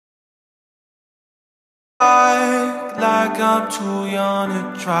like I'm too young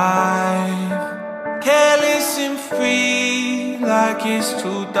to drive. Careless and free like it's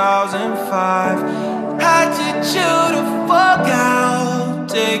 2005. Had to chill the fuck out,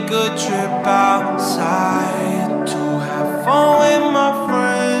 take a trip outside to have fun with my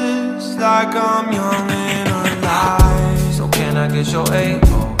friends like I'm young and alive. So can I get your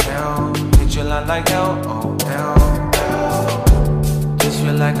AOL? Hit your line like LOL. This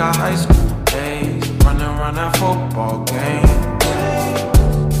feel like our high school days, running around that football game.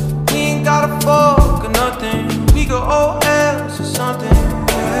 We ain't gotta fuck or nothing, we go OLs or something,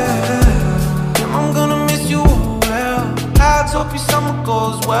 yeah. I'm gonna miss you, oh well. I hope your summer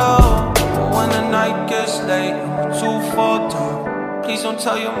goes well. But when the night gets late and we're too fucked up, please don't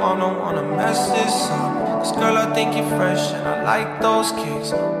tell your mom, don't wanna mess this up. Cause girl, I think you're fresh and I like those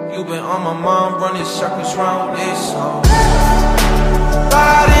kicks. You been on my mind, running circles round this song.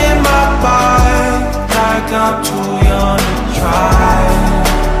 Riding my bike like I'm too young to drive.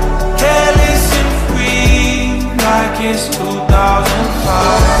 Careless and free like it's 2005.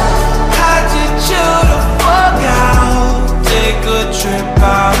 Had to chill the fuck out, take a trip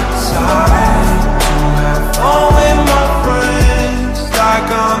outside to have fun with my friends like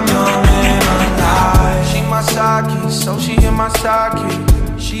I'm young and alive. She my sidekick, so she hit my sidekick.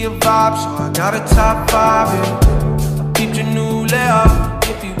 She a vibe, so I got a top 5 here. Peeped your new layout.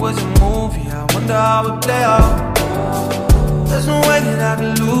 If it was a movie, I wonder how it play out. There's no way that I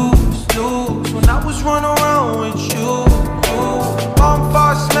could lose when I was running around with you.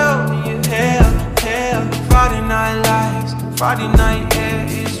 Bonfire smell in your hair. Friday night lights, Friday night air.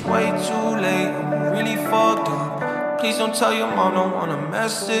 It's way too late, I'm really fucked up. Please don't tell your mom, don't wanna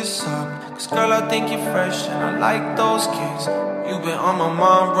mess this up. Cause girl, I think you're fresh and I like those kicks. You been on my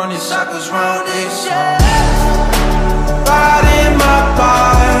mind, running circles round this song. Riding my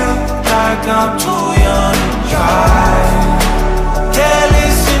bike like I'm too young to drive.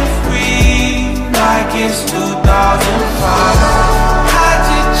 Careless and free like it's 2005. Had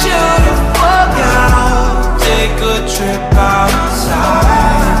to chill the fuck out, take a trip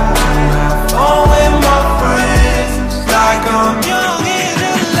outside to have fun with my friends like I'm young and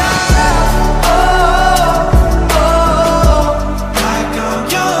alive. Like I'm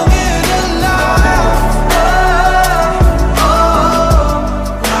young and alive.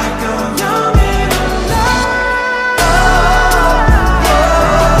 Like I'm young and alive.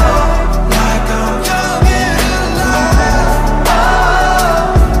 Like I'm young and alive.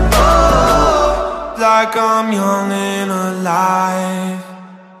 Like I'm young and alive.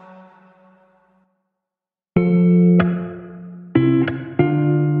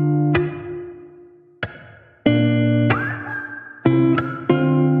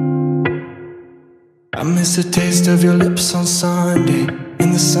 I miss the taste of your lips on Sunday,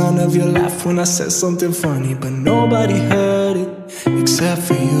 and the sound of your laugh when I said something funny. But nobody heard it except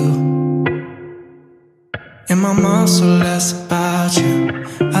for you. In my mind, so less about you.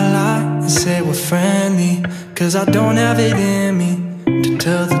 I lie and say we're friendly, cause I don't have it in me to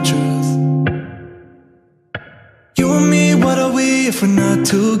tell the truth. You and me, what are we if we're not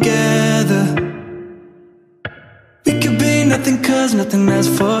together? We could be nothing cause nothing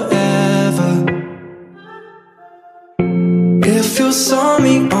lasts forever. If you saw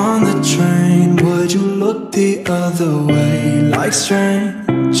me on the train, would you look the other way like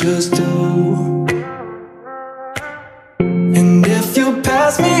strangers do? And if you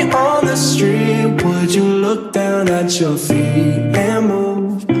pass me on the street, would you look down at your feet and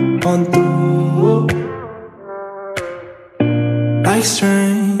move on through like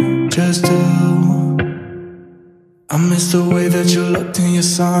strangers do? I miss the way that you looked in your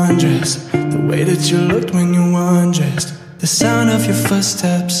sundress, the way that you looked when you undressed, the sound of your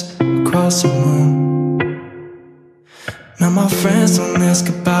footsteps across the room. Now my friends don't ask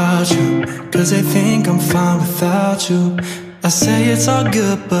about you, cause they think I'm fine without you. I say it's all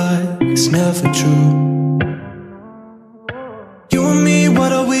good, but it's never true. You and me,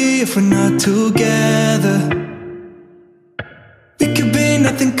 what are we if we're not together? We could be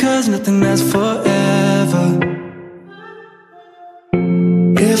nothing cause nothing lasts forever.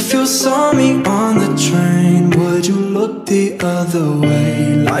 If you saw me on the train, would you look the other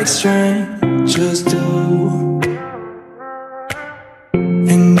way like strangers do?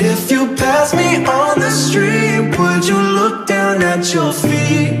 And if you pass me on the street, would you look down at your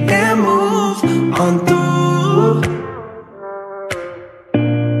feet and move on through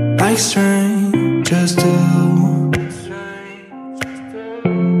like strangers do?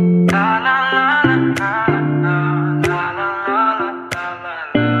 La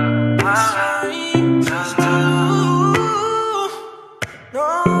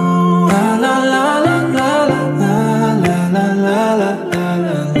la la la la la la la.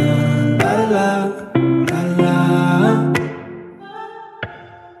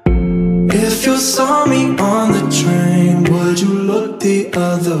 the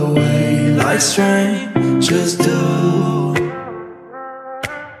other way, like strangers do.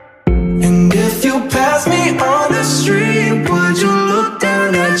 And if you pass me on the street, would you look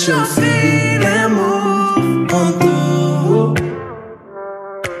down at your feet and move on through,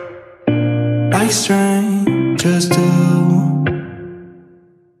 like strangers do?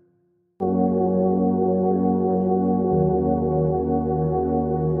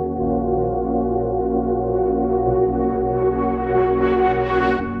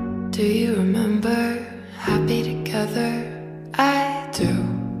 Do you remember happy together? I do,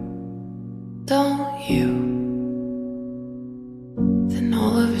 don't you? Then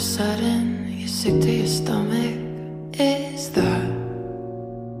all of a sudden you're sick to your stomach. Is that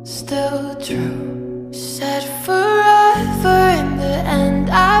still true? You said forever, in the end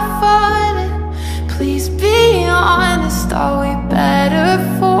I fought it. Please be honest, are we better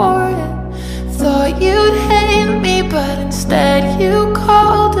for it? Thought you'd hate me, but instead you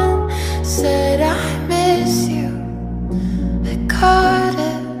called and said I miss you. I caught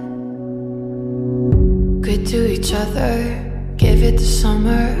it. Good to each other, give it the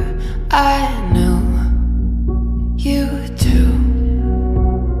summer. I knew you too,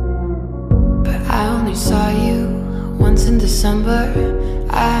 but I only saw you once in December.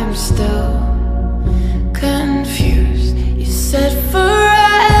 I'm still confused. You said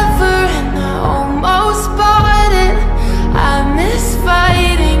forever and I almost bought it. I miss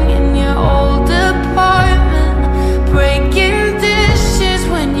fighting in your old apartment, breaking dishes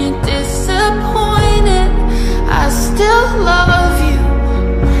when you're disappointed. I still love you,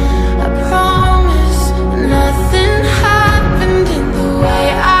 I promise. Nothing happened in the way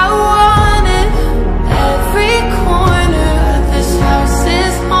I wanted. Every corner of this house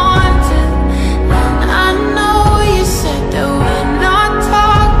is haunted, and I know you said that we're not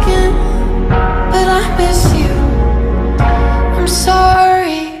talking, but I miss you. I'm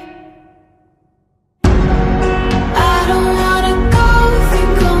sorry. I don't wanna go,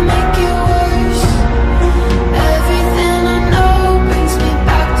 think I'll make it worse. Everything I know brings me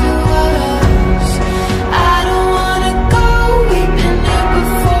back to us. I don't wanna go, we've been here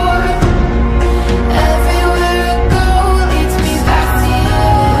before. Everywhere I go leads me back to you.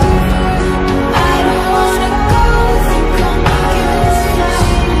 I don't wanna go, think I'll make it worse.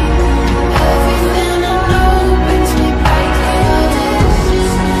 Everything I know brings me back to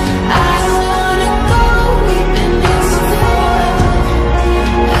us. I don't wanna go, we've been here before.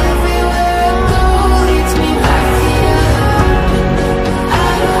 Everywhere I go leads me back to you.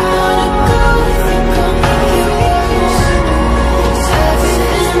 I don't wanna go, think I'll make it worse. Everything I know brings me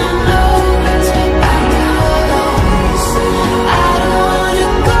back to us. I don't wanna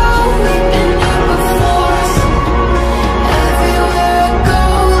go, we've been here before. Everywhere I go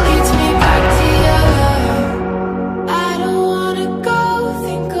leads me back to you. I don't wanna go,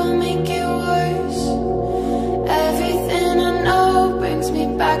 think I'll make it worse. Everything I know brings me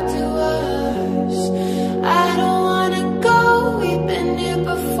back to us. I don't wanna go, we've been here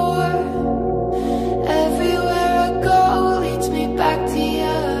before. Everywhere I go leads me back to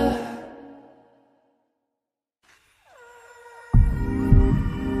you.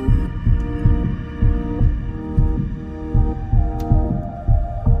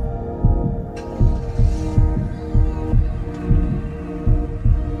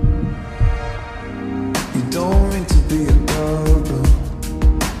 You don't mean to be a problem.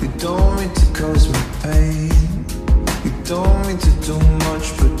 You don't mean to cause me pain. You don't mean to do much,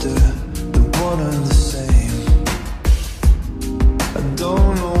 but the one and the same. I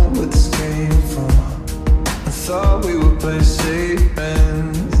don't know where this came from. I thought we were playing safe,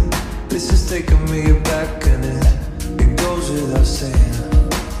 and this is taking me back, and it goes without saying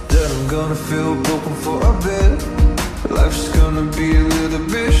that I'm gonna feel broken for a bit. Life's gonna be a little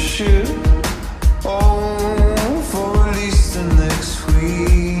bit shit. Oh, for at least the next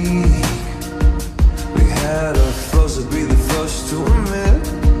week. We had our flaws, to be the first to admit,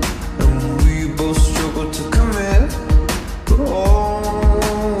 and we both struggled to commit. But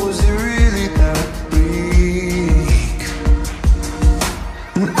oh, was it really that bleak?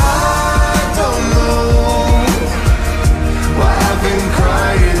 And I don't know why I've been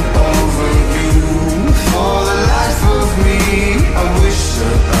crying over you. For the life of me, I wish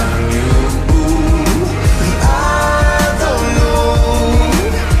that I knew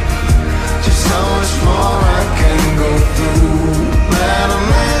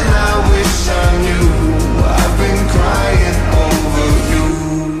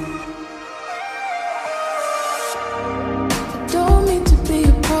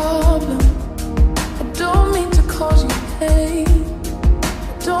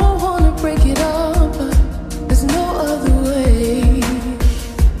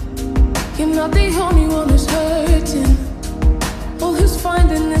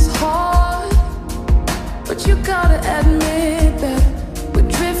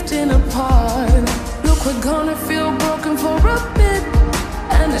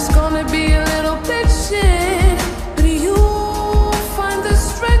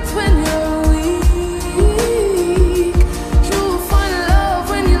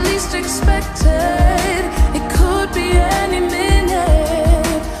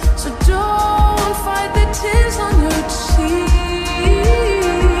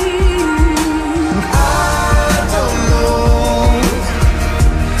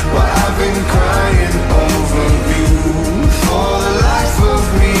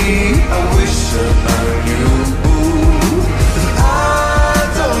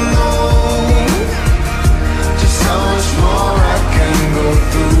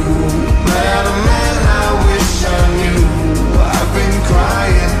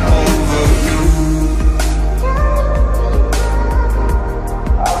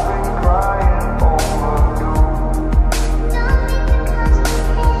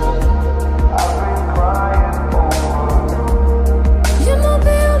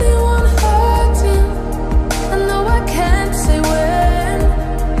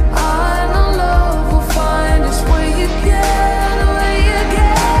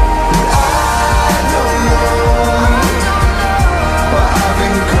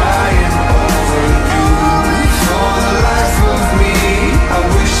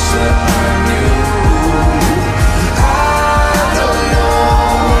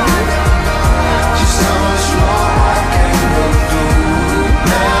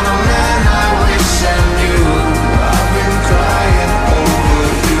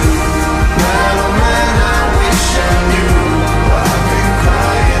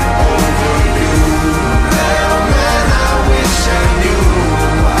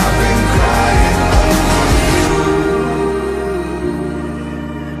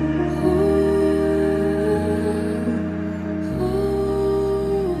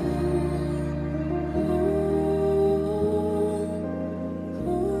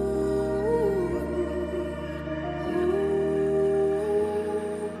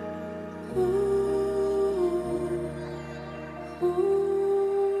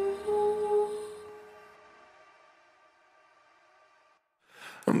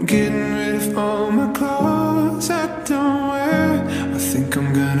I'm getting rid of all my clothes I don't wear. I think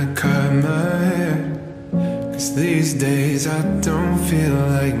I'm gonna cut my hair, 'cause these days I don't feel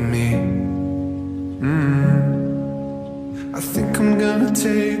like me. I think I'm gonna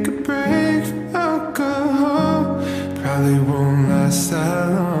take a break from alcohol. Probably won't last that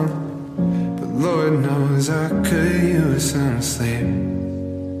long, but Lord knows I could use some sleep.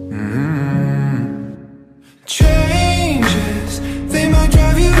 Changes, they might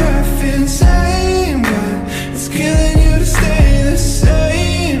drive you half insane, but it's killing you to stay the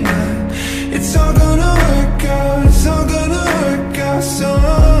same. But it's all gonna work out, it's all gonna work out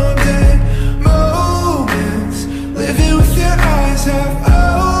someday. Moments, living with your eyes half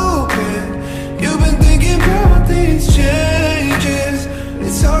open. You've been thinking about these changes.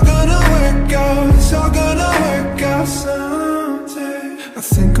 It's all gonna work out, it's all gonna work out someday. I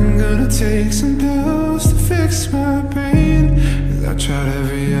think I'm gonna take some pills to fix my brain, 'cause I tried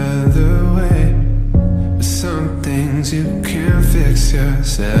every other way, but some things you can't fix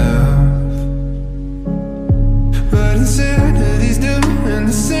yourself. But insanity's doing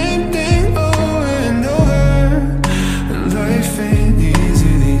the same thing over and over, and life ain't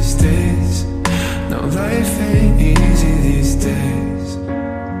easy these days. No, life ain't easy these days.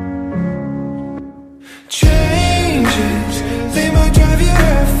 Changes, they might drive you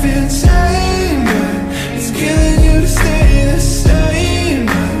half insane, but it's killing you to stay the same.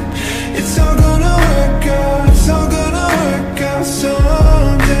 But it's all gonna work out, it's all gonna work out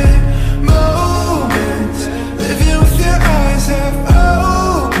someday. Moments, living with your eyes half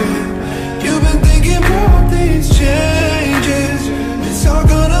open. You've been thinking about these changes. It's all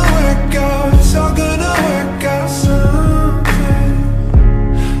gonna work out, it's all gonna work out someday.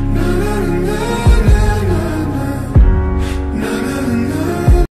 Na na na na na na na na na.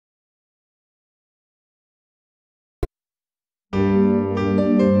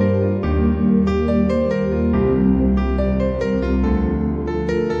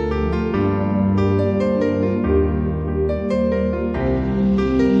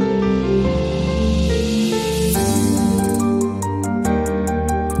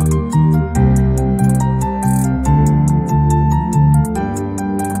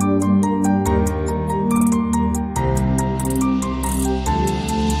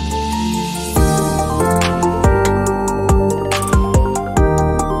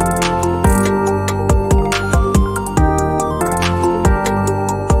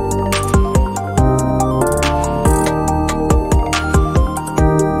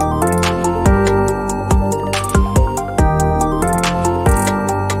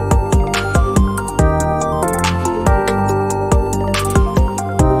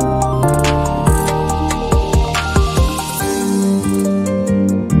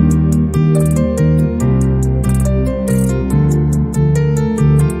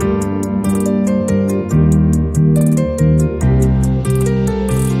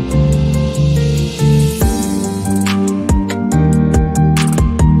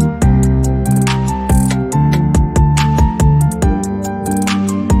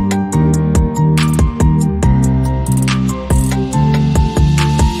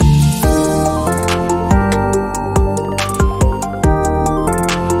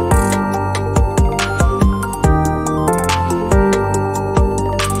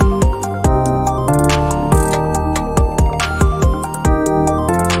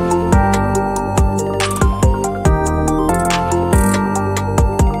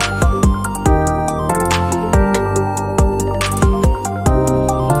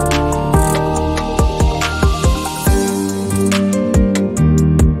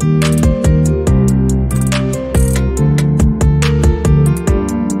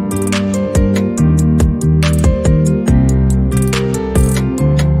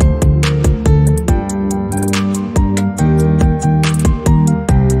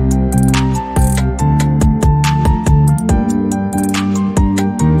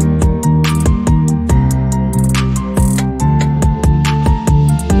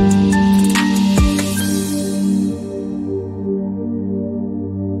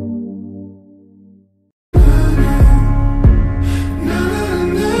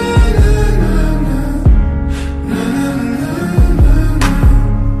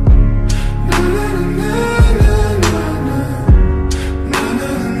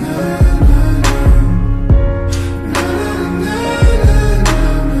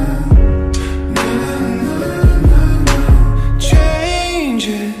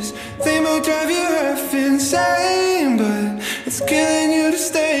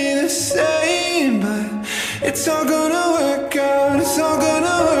 It's all gonna work out, it's all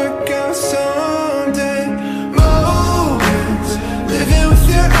gonna work out someday. Moments, living with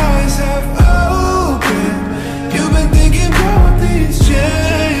you eyes have opened. You've been thinking about these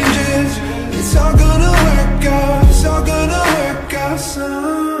changes. It's all gonna work out, it's all gonna work out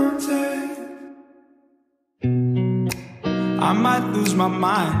someday. I might lose my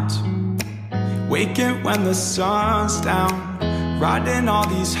mind, waking when the sun's down, riding all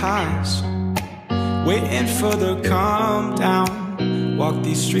these highs, waiting for the calm down. Walk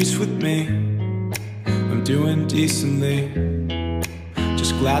these streets with me, I'm doing decently,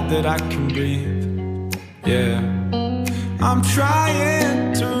 just glad that I can breathe, yeah. I'm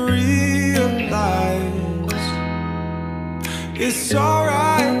trying to realize it's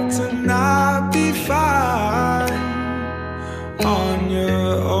alright to not be fine on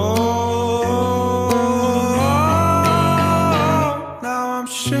your own. Now I'm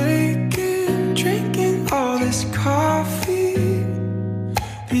shaking, drinking all this coffee.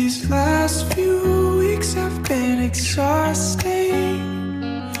 These last few weeks have been exhausting.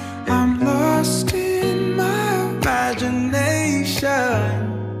 I'm lost in my imagination,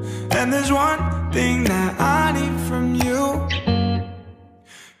 and there's one thing that I need from you.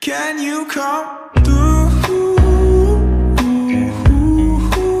 Can you come through?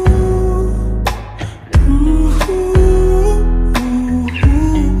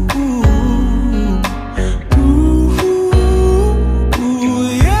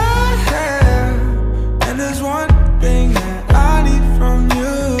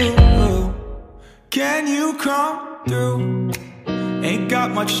 Ain't got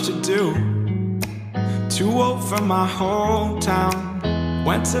much to do, too old for my hometown.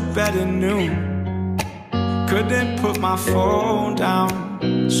 Went to bed at noon, couldn't put my phone down.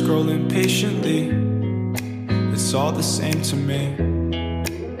 Scrolling patiently, it's all the same to me,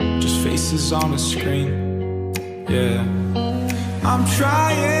 just faces on a screen, yeah. I'm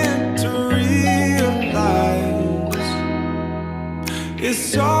trying to realize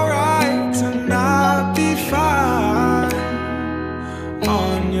it's alright to not be fine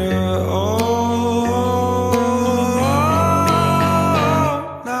on your own.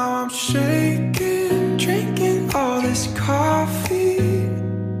 Now I'm shaking, drinking all this coffee.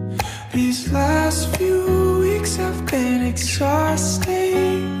 These last few weeks have been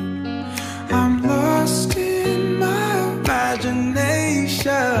exhausting. I'm lost in my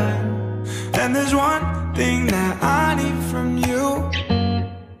imagination, and there's one thing that I need from you.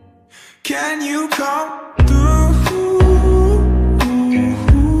 Can you come through?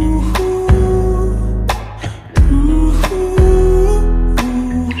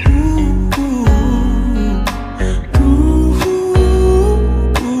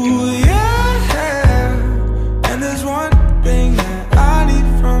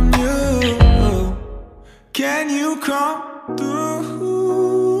 Can you come through?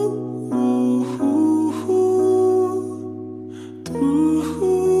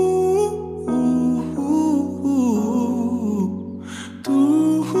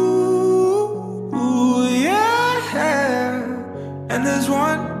 Yeah. And there's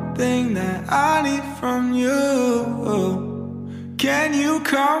one thing that I need from you. Can you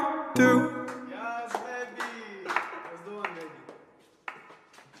come through? Yes, baby. Let's do it, baby.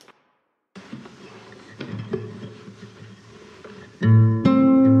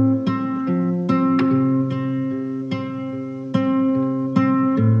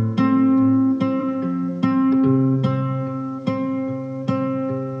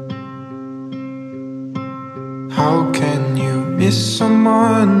 How can you miss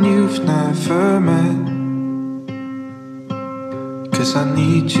someone you've never met? 'Cause I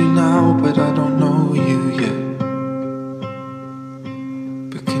need you now, but I don't know you yet.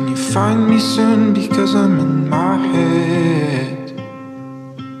 But can you find me soon, because I'm in my head.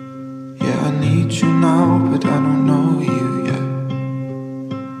 Yeah, I need you now, but I don't know you yet.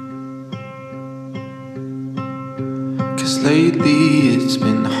 'Cause lately it's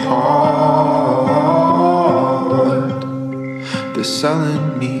been hard. They're selling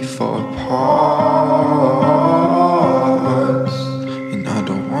me for parts, and I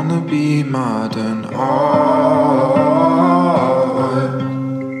don't wanna be modern art,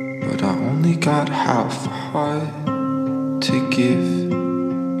 but I only got half a heart to give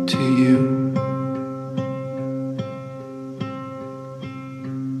to you.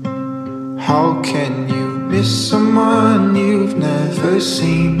 How can you miss someone you've never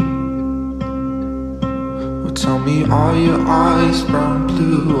seen? Well, tell me, are your eyes brown,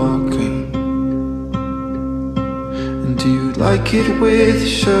 blue or green? And do you like it with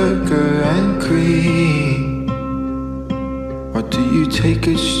sugar and cream? Or do you take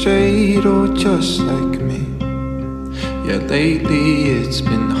it straight, or just like me? Yeah, lately it's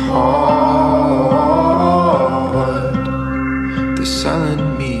been hard. They're selling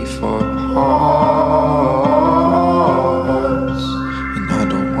me for hearts, and I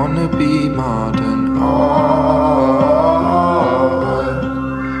don't wanna be modern art,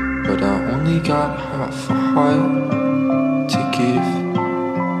 but I only got half a heart to give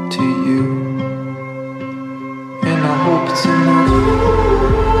to you, and I hope it's enough.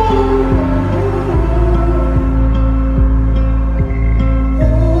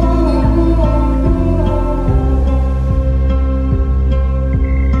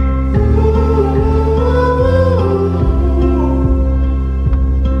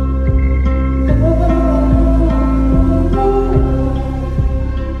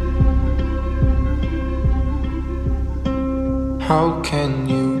 How can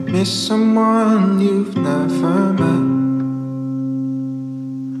you miss someone you've never met?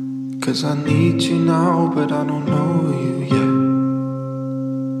 'Cause I need you now, but I don't know you yet.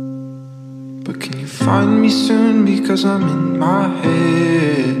 But can you find me soon, because I'm in my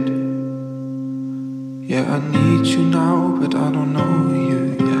head? Yeah, I need you now, but I don't know you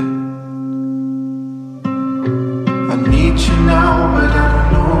yet. I need you now, but I don't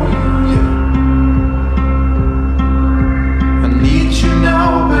know you yet. Need you now,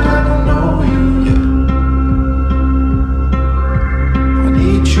 but I don't know you yet. I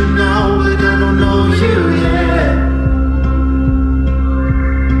need you now, but I don't know you yet.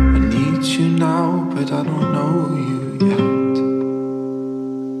 I need you now, but I don't know you yet.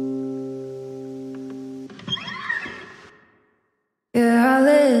 Yeah, I'll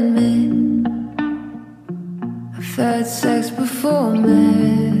admit I've had sex before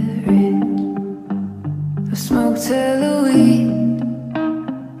marriage. I smoked hella weed,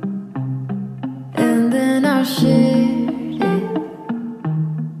 and then I shared it.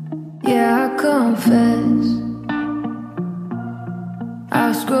 Yeah, I confess, I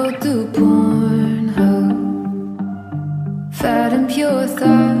scrolled through Pornhub, fat and pure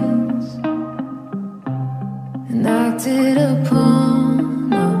thoughts, and acted upon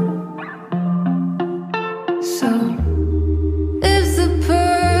them. So if the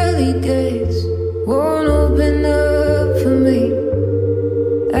pearly gates won't open up for me,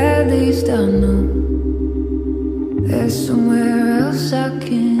 at least I know there's somewhere else I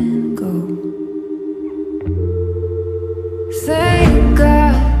can go. Thank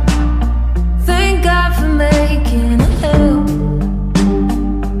God for making a hell.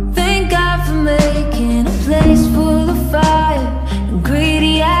 Thank God for making a place full of fire and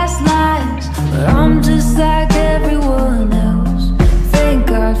greedy ass lies, where I'm just like everyone else. Thank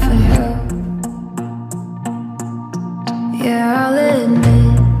God for help. Yeah, I'll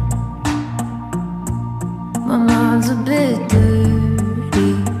admit my mind's a bit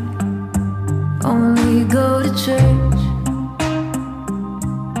dirty. Only go to church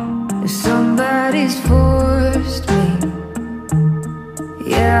if somebody's forced me.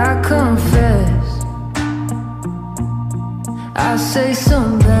 Yeah, I confess, I say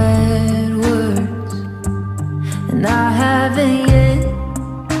some bad words, and I haven't yet,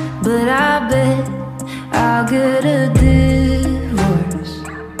 but I bet I'll get a divorce.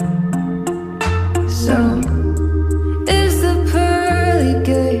 So if the pearly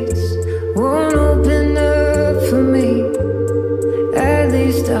gates won't open up for me, at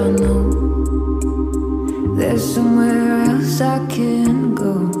least I know there's somewhere else I can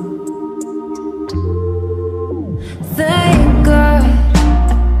go. Thank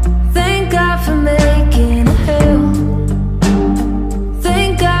God for making a hell.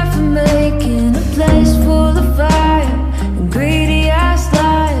 Thank God for making a place full of fire and greedy ass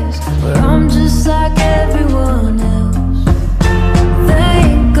lies, where I'm just like everyone else.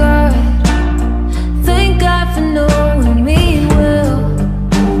 Thank God for knowing me well.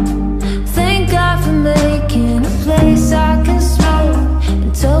 Thank God for making a place I can smoke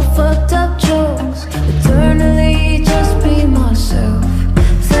and tell fucked up jokes, eternally just be myself.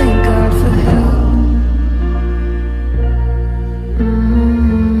 Thank God for help.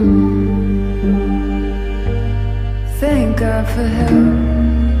 Thank God for help.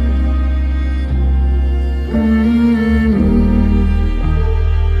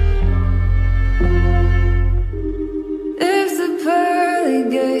 If the pearly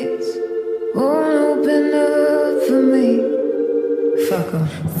gates won't open up for me, fuck 'em.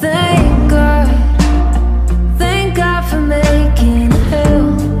 Thank God for making hell.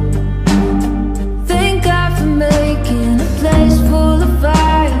 Thank God for making a place full of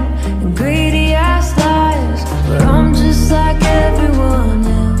fire and greedy ass lies, where I'm just like everyone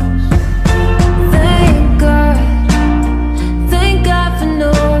else. Thank God for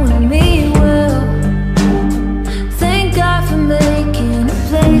knowing me well. Thank God for making a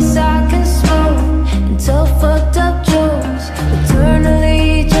place I can smoke and tell fucked up jokes,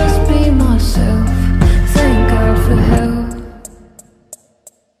 eternally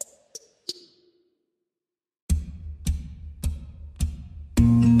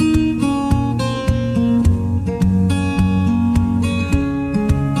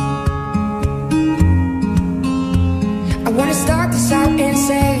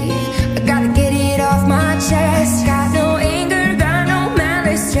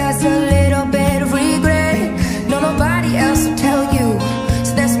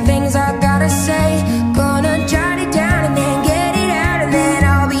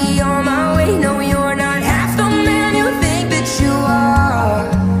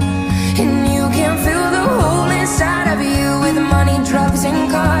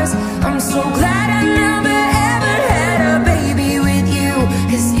so glad I never ever had a baby with you.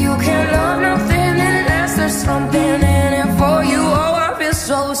 Cause you can't love nothing unless there's something in it for you. Oh, I feel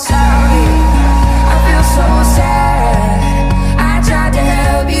so sorry, I feel so sad. I tried to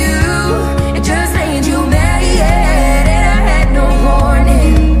help you, it just made you mad, yeah. And I had no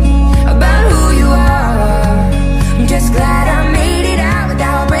warning about who you are. I'm just glad I made it out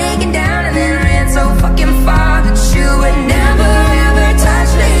without breaking down, and then ran so fucking far that you would never ever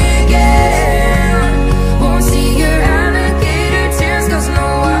touch me again. Won't see your alligator tears, cause no,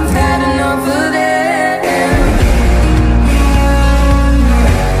 I've had enough of them.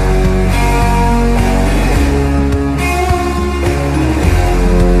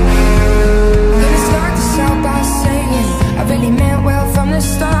 Gonna start this out by saying I really meant well from the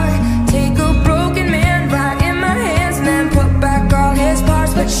start. Take a broken man right in my hands and then put back all his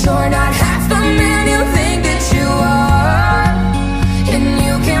parts. But you're not half the man you think that you are, and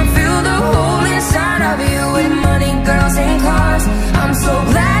you can't fill the hole inside of you with money, girls, and cars. I'm so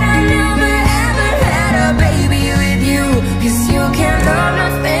glad I never ever had a baby with you. Cause you can't love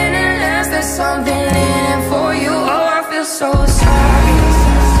nothing unless there's something in it for you. Oh, I feel so sorry,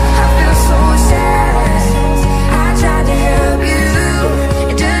 I feel so sad. I tried to help you,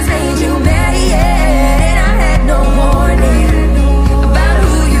 it just made you mad, yeah. And I had no warning about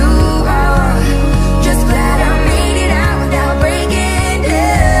who you are. Just glad I made it out without breaking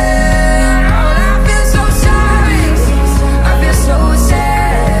down. Oh, I feel so sorry, I feel so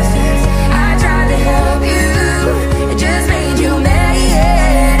sad. I tried to help you, it just made you mad,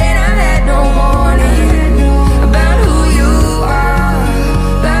 yeah. And I had no warning about who you are,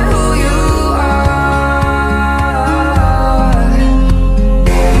 about who you are.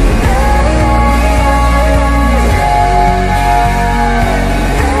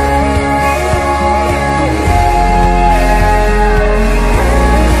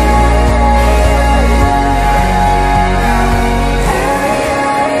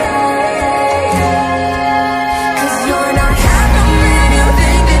 Cause you're not half the man you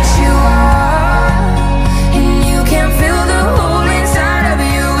think that you are, and you can't fill the hole inside of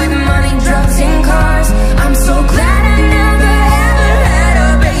you with money, drugs, and cars. I'm so glad I never ever had a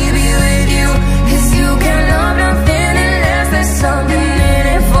baby with you. Cause you can't love nothing unless there's something in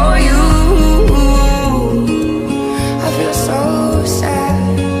it for you. I feel so sad,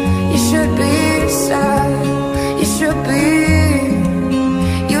 you should be sad. You should be,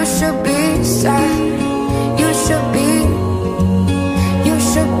 you should be sad. You should be, you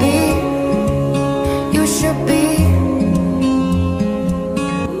should be, you should be